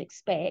that they would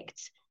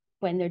expect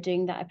when they're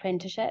doing that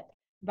apprenticeship,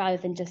 rather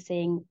than just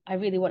saying, I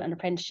really want an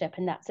apprenticeship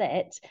and that's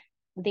it.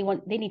 They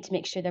need to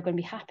make sure they're going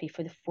to be happy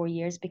for the 4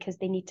 years, because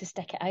they need to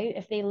stick it out.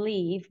 If they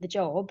leave the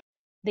job,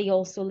 they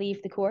also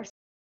leave the course,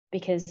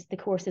 because the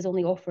course is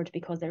only offered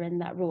because they're in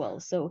that role.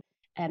 So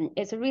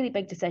it's a really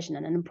big decision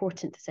and an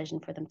important decision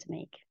for them to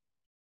make.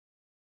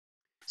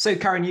 So,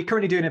 Karen, you're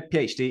currently doing a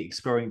PhD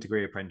exploring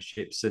degree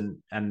apprenticeships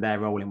and their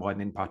role in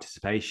widening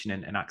participation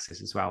and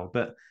access as well.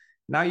 But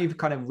now you've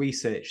kind of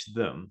researched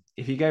them.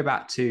 If you go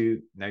back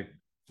to,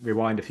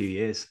 rewind a few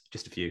years,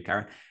 just a few,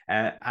 Karen,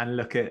 and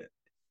look at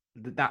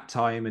that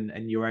time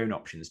and your own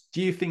options,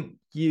 do you think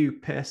you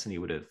personally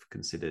would have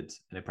considered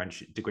an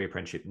degree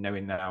apprenticeship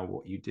knowing now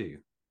what you do?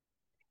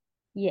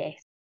 Yes,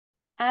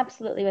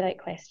 absolutely, without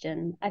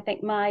question. I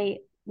think my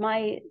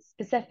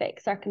specific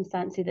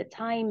circumstance at the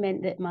time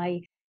meant that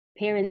my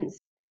parents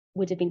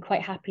would have been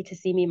quite happy to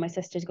see me and my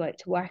sisters go out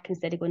to work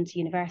instead of going to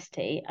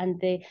university,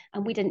 and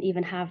we didn't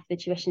even have the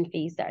tuition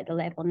fees that are at the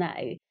level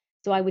now.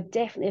 So I would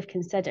definitely have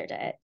considered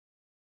it.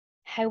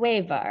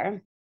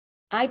 However,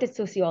 I did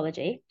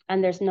sociology,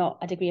 and there's not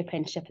a degree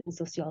apprenticeship in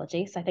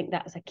sociology. So I think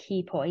that's a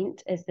key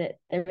point, is that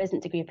there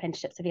isn't degree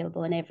apprenticeships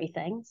available in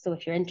everything. So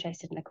if you're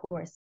interested in a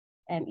course,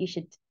 you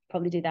should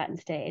probably do that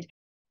instead.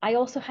 I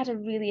also had a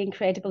really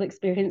incredible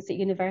experience at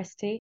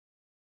university.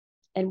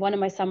 In one of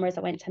my summers,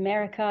 I went to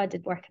America. I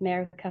did work in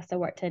America. So I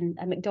worked in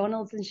a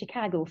McDonald's in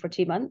Chicago for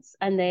 2 months,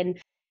 and then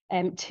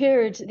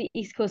toured the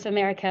East Coast of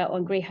America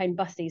on Greyhound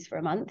buses for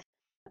a month.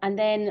 And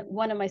then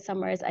one of my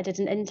summers, I did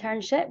an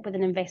internship with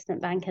an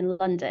investment bank in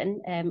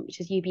London, which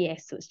is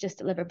UBS. So it's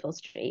just at Liverpool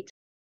Street.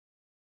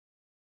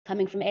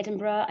 Coming from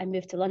Edinburgh, I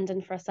moved to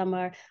London for a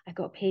summer. I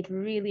got paid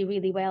really,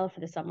 really well for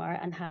the summer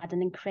and had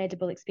an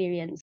incredible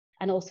experience,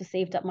 and also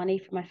saved up money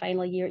for my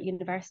final year at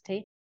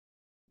university.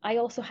 I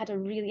also had a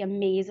really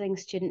amazing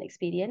student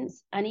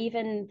experience, and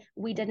even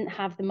we didn't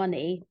have the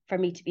money for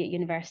me to be at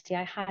university.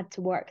 I had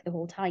to work the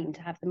whole time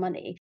to have the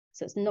money.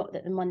 So it's not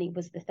that the money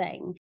was the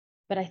thing.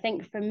 But I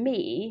think for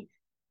me,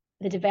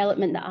 the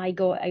development that I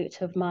got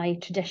out of my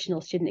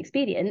traditional student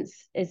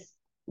experience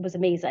was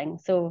amazing.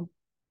 So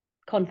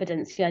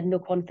confidence, I had no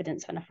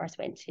confidence when I first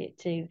went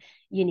to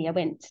uni. I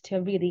went to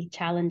a really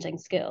challenging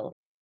school.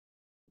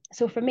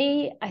 So for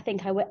me, I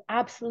think I would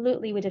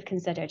have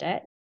considered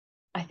it.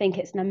 I think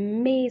it's an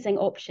amazing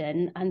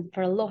option, and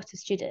for a lot of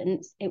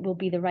students, it will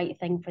be the right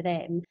thing for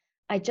them.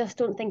 I just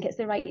don't think it's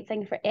the right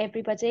thing for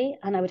everybody,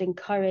 and I would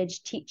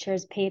encourage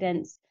teachers,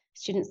 parents,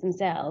 students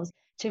themselves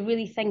to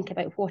really think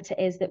about what it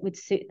is that would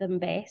suit them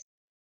best,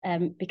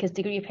 because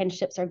degree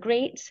apprenticeships are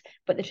great,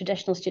 but the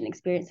traditional student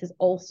experience is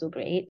also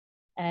great.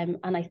 And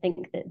I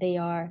think that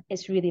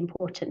it's really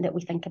important that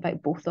we think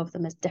about both of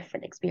them as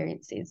different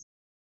experiences.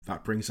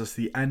 That brings us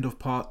to the end of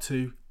part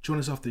 2. Join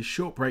us after this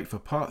short break for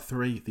part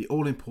 3, the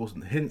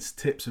all-important hints,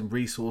 tips and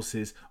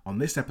resources on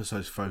this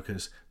episode's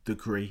focus,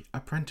 degree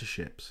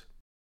apprenticeships.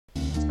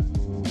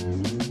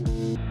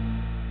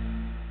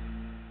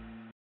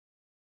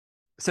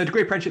 So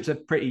degree apprenticeships are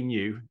pretty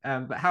new,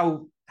 but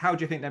how do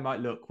you think they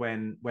might look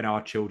when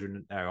our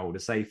children are older?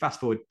 Say,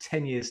 fast forward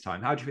 10 years'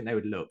 time, how do you think they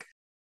would look?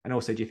 And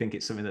also, do you think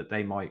it's something that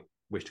they might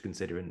wish to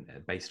consider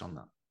based on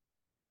that?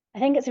 I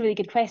think it's a really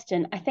good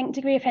question. I think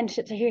degree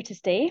apprenticeships are here to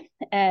stay.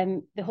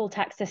 The whole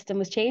tax system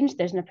was changed.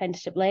 There's an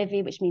apprenticeship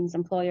levy, which means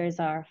employers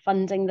are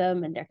funding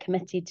them and they're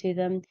committed to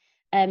them.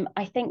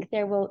 I think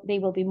they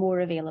will be more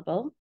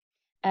available.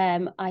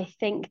 I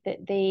think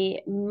that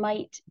there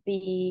might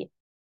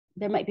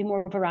be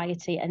more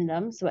variety in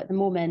them. So at the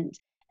moment,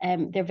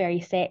 they're very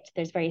set.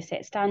 There's very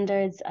set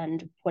standards,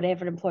 and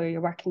whatever employer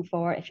you're working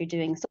for, if you're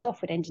doing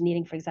software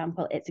engineering, for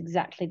example, it's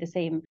exactly the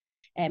same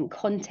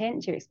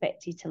content you're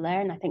expected to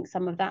learn. I think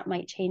some of that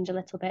might change a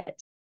little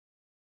bit.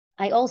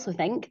 I also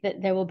think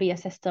that there will be a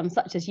system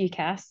such as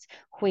UCAS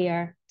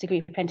where degree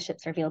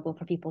apprenticeships are available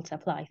for people to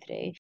apply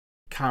through.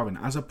 Karen,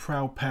 as a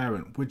proud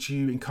parent, would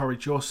you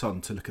encourage your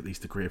son to look at these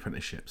degree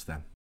apprenticeships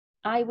then?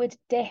 I would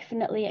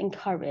definitely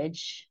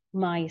encourage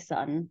my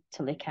son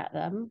to look at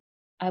them.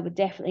 I would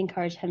definitely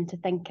encourage him to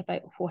think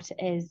about what it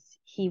is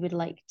he would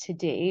like to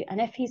do. And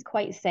if he's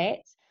quite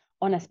set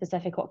on a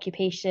specific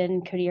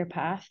occupation, career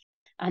path,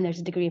 and there's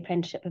a degree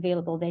apprenticeship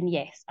available, then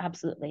yes,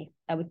 absolutely.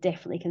 I would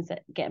definitely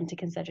get him to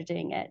consider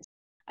doing it.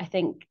 I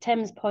think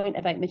Tim's point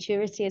about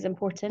maturity is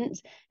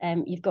important.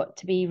 You've got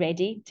to be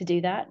ready to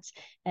do that,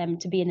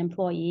 to be an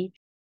employee.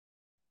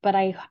 But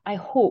I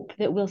hope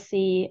that we'll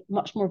see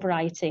much more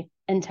variety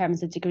in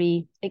terms of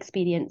degree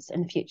experience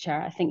in the future.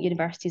 I think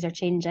universities are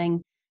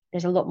changing.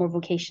 There's a lot more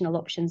vocational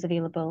options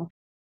available.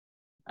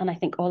 And I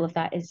think all of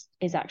that is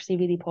actually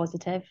really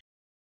positive.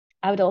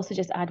 I would also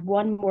just add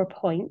one more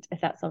point,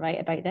 if that's all right,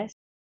 about this,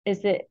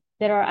 is that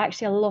there are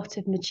actually a lot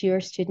of mature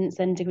students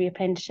in degree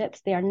apprenticeships.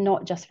 They are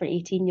not just for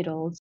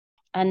 18-year-olds.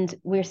 And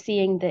we're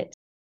seeing that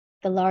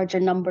the larger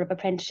number of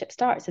apprenticeship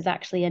starts is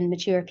actually in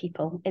mature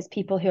people. It's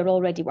people who are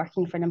already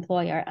working for an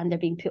employer and they're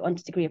being put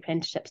onto degree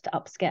apprenticeships to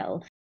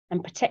upskill.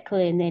 And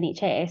particularly in the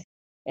NHS,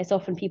 it's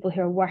often people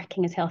who are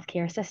working as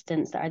healthcare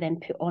assistants that are then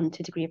put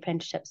onto degree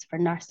apprenticeships for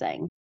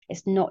nursing.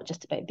 It's not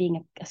just about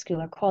being a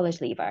school or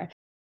college leaver,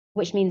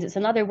 which means it's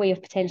another way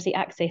of potentially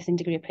accessing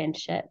degree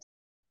apprenticeships,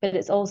 but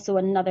it's also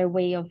another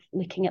way of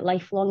looking at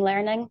lifelong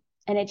learning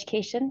in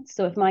education.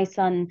 So if my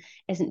son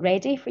isn't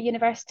ready for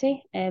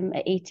university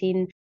at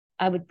 18,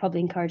 I would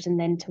probably encourage him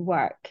then to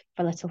work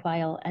for a little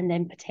while and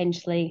then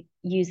potentially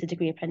use the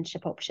degree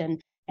apprenticeship option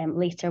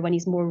later when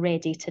he's more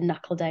ready to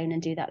knuckle down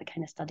and do that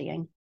kind of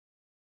studying.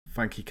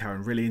 Thank you,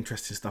 Karen. Really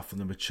interesting stuff from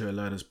the mature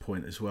learners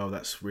point as well.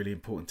 That's really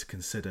important to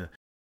consider.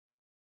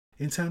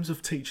 In terms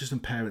of teachers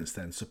and parents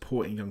then,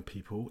 supporting young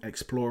people,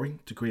 exploring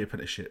degree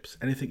apprenticeships,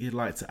 anything you'd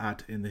like to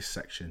add in this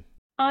section?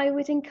 I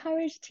would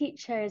encourage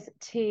teachers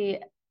to,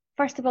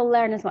 first of all,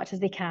 learn as much as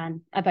they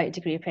can about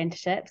degree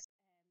apprenticeships.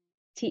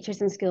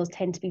 Teachers in schools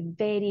tend to be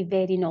very,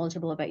 very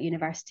knowledgeable about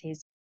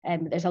universities.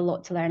 There's a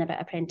lot to learn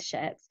about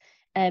apprenticeships.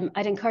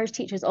 I'd encourage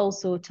teachers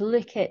also to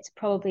look at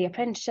probably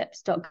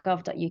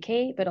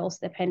apprenticeships.gov.uk, but also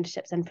the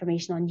apprenticeships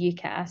information on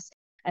UCAS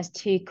as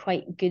two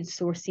quite good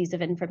sources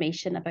of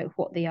information about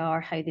what they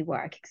are, how they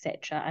work,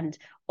 etc. And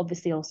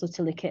obviously also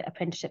to look at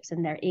apprenticeships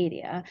in their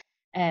area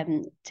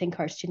to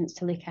encourage students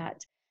to look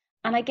at.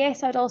 And I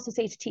guess I'd also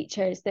say to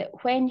teachers that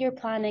when you're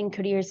planning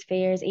careers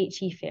fairs,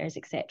 HE fairs,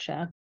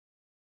 etc.,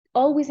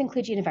 always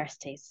include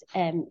universities,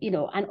 and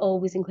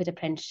always include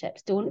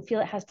apprenticeships. Don't feel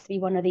it has to be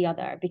one or the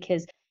other,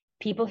 because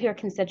people who are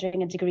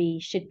considering a degree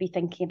should be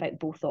thinking about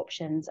both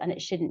options, and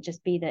it shouldn't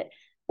just be that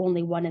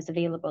only one is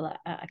available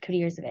at a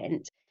careers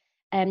event.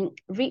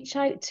 Reach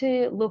out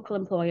to local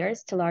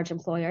employers, to large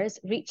employers,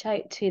 reach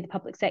out to the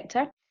public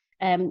sector,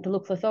 the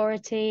local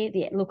authority,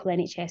 the local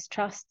NHS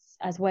trusts,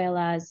 as well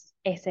as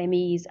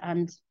SMEs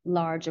and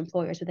large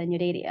employers within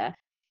your area.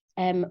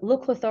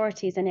 Local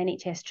authorities and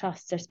NHS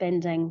trusts are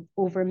spending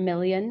over $1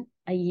 million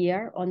a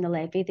year on the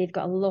levy. They've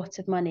got a lot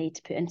of money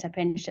to put into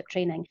apprenticeship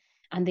training,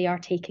 and they are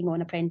taking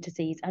on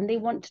apprentices, and they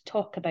want to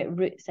talk about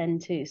routes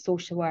into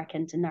social work,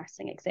 into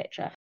nursing,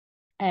 etc.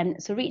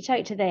 So reach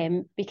out to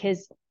them,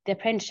 because the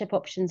apprenticeship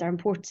options are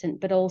important,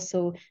 but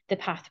also the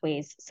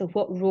pathways. So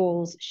what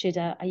roles should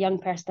a young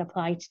person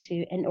apply to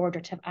in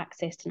order to have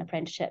access to an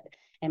apprenticeship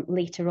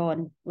later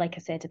on, like I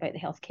said about the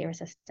healthcare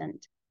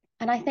assistant.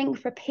 And I think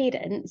for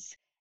parents,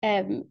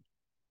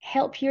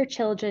 help your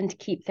children to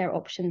keep their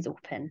options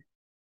open.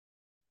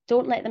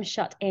 Don't let them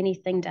shut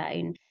anything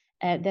down.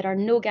 There are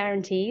no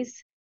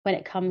guarantees when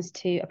it comes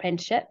to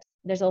apprenticeships.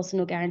 There's also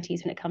no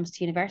guarantees when it comes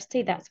to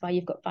university. That's why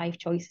you've got 5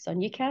 choices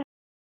on UCAS,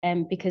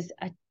 because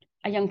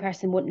a young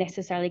person won't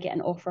necessarily get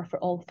an offer for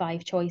all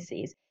 5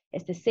 choices.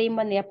 It's the same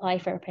when they apply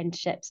for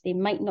apprenticeships. They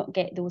might not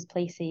get those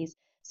places.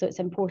 So it's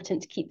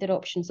important to keep their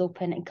options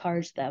open,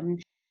 encourage them.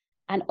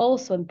 and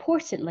also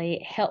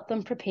importantly, help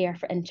them prepare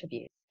for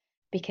interviews,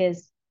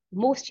 because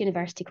most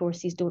university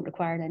courses don't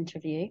require an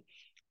interview.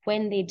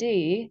 When they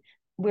do,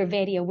 we're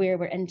very aware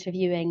we're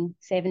interviewing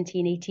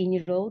 17,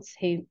 18-year-olds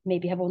who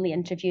maybe have only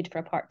interviewed for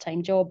a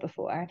part-time job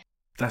before.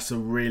 That's a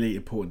really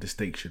important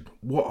distinction.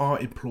 What are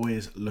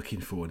employers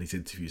looking for in these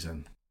interviews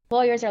then?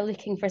 Employers are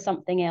looking for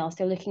something else.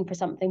 They're looking for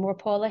something more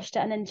polished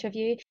at an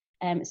interview.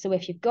 So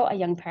if you've got a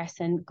young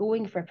person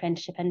going for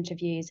apprenticeship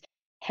interviews,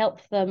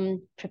 help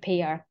them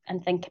prepare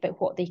and think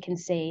about what they can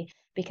say,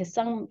 because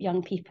some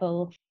young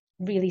people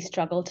really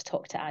struggle to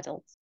talk to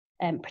adults.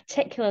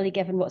 Particularly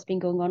given what's been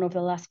going on over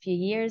the last few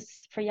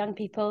years for young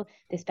people.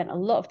 They spent a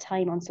lot of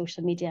time on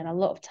social media and a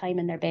lot of time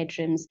in their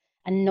bedrooms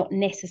and not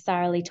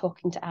necessarily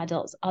talking to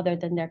adults other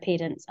than their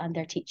parents and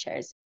their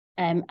teachers.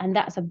 And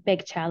that's a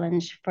big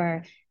challenge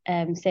for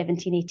 17,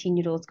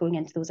 18-year-olds going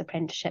into those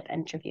apprenticeship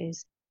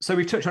interviews. So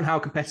we've touched on how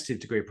competitive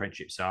degree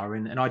apprenticeships are,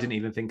 and I didn't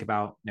even think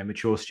about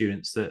mature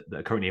students that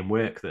are currently in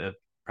work that are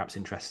perhaps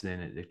interested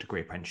in a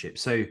degree apprenticeship.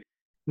 So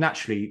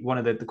naturally, one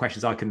of the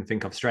questions I can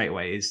think of straight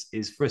away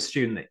is for a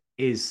student that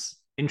is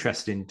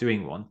interested in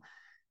doing one,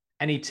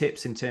 any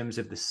tips in terms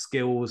of the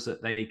skills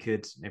that they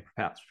could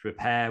perhaps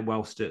prepare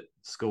whilst at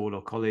school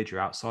or college or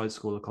outside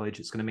school or college?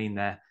 It's going to mean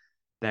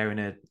they're in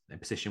a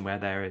position where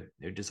they're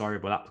a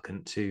desirable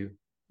applicant to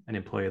an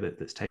employer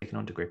that's taken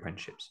on degree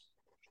apprenticeships.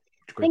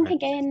 I think,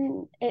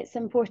 again, it's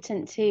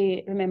important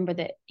to remember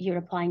that you're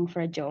applying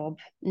for a job,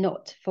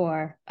 not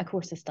for a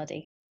course of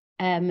study.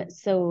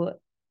 So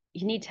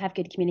you need to have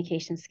good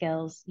communication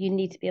skills. You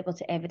need to be able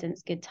to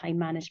evidence good time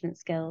management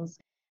skills.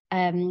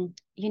 You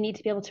need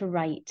to be able to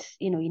write,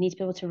 you need to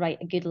be able to write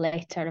a good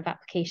letter of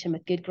application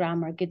with good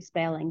grammar, good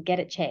spelling, get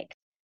it checked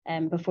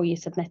before you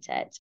submit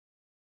it.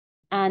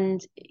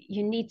 And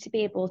you need to be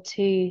able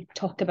to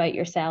talk about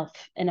yourself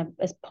in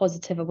as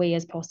positive a way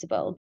as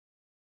possible.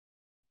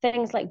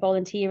 Things like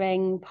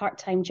volunteering,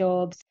 part-time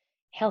jobs,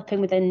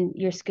 helping within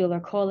your school or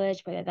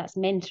college, whether that's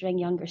mentoring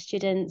younger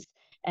students,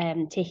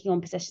 taking on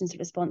positions of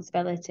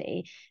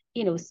responsibility,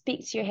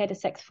 speak to your head of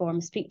sixth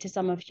form, speak to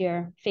some of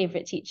your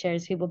favourite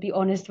teachers who will be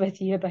honest with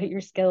you about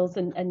your skills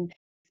and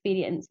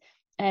experience,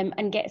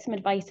 and get some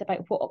advice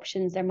about what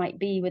options there might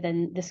be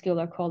within the school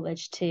or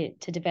college to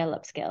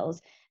develop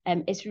skills.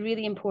 It's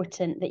really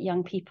important that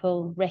young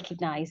people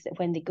recognise that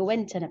when they go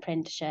into an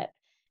apprenticeship,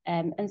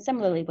 and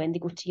similarly when they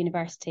go to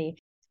university,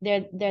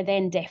 they're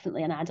then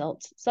definitely an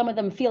adult. Some of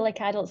them feel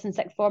like adults in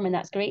sixth form, and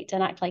that's great,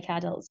 and act like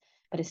adults.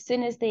 But as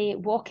soon as they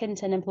walk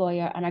into an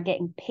employer and are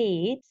getting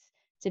paid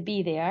to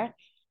be there,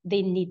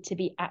 they need to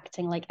be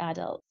acting like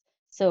adults.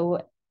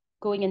 So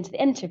going into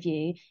the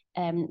interview,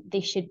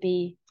 they should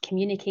be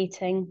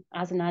communicating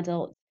as an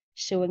adult,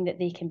 showing that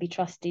they can be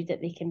trusted, that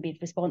they can be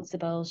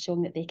responsible,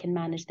 showing that they can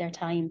manage their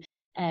time,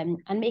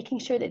 and making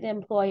sure that the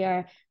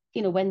employer,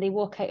 when they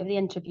walk out of the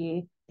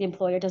interview, the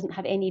employer doesn't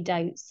have any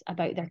doubts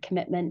about their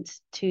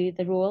commitment to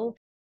the role.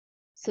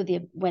 So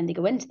when they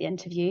go into the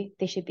interview,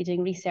 they should be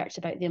doing research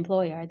about the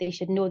employer. They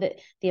should know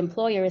that the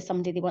employer is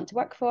somebody they want to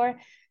work for,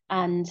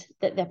 and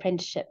that the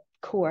apprenticeship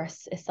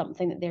course is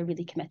something that they're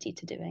really committed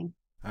to doing.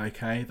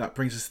 Okay, that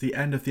brings us to the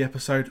end of the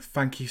episode.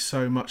 Thank you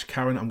so much,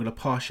 Karen. I'm going to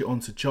pass you on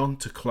to John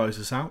to close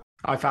us out.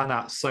 I found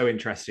that so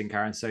interesting,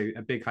 Karen. So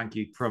a big thank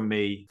you from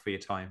me for your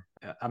time.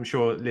 I'm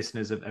sure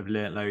listeners have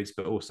learnt loads,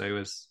 but also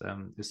as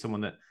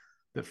someone that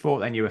thought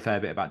they knew a fair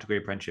bit about degree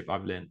apprenticeship,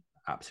 I've learnt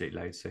absolutely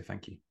loads. So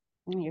thank you.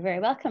 You're very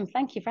welcome.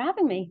 Thank you for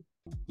having me.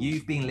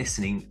 You've been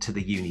listening to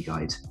the Uni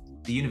Guide,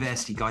 the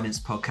university guidance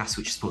podcast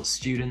which supports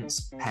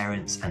students,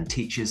 parents and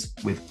teachers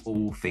with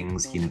all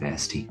things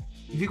university.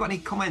 If you've got any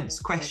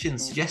comments,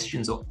 questions,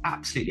 suggestions or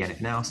absolutely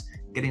anything else,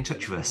 get in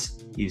touch with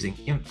us using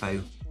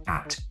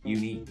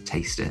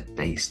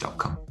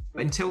info@unitasterdays.com.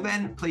 But until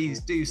then,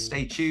 please do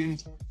stay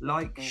tuned,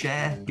 like,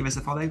 share, give us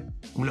a follow, and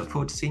we look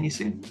forward to seeing you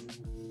soon.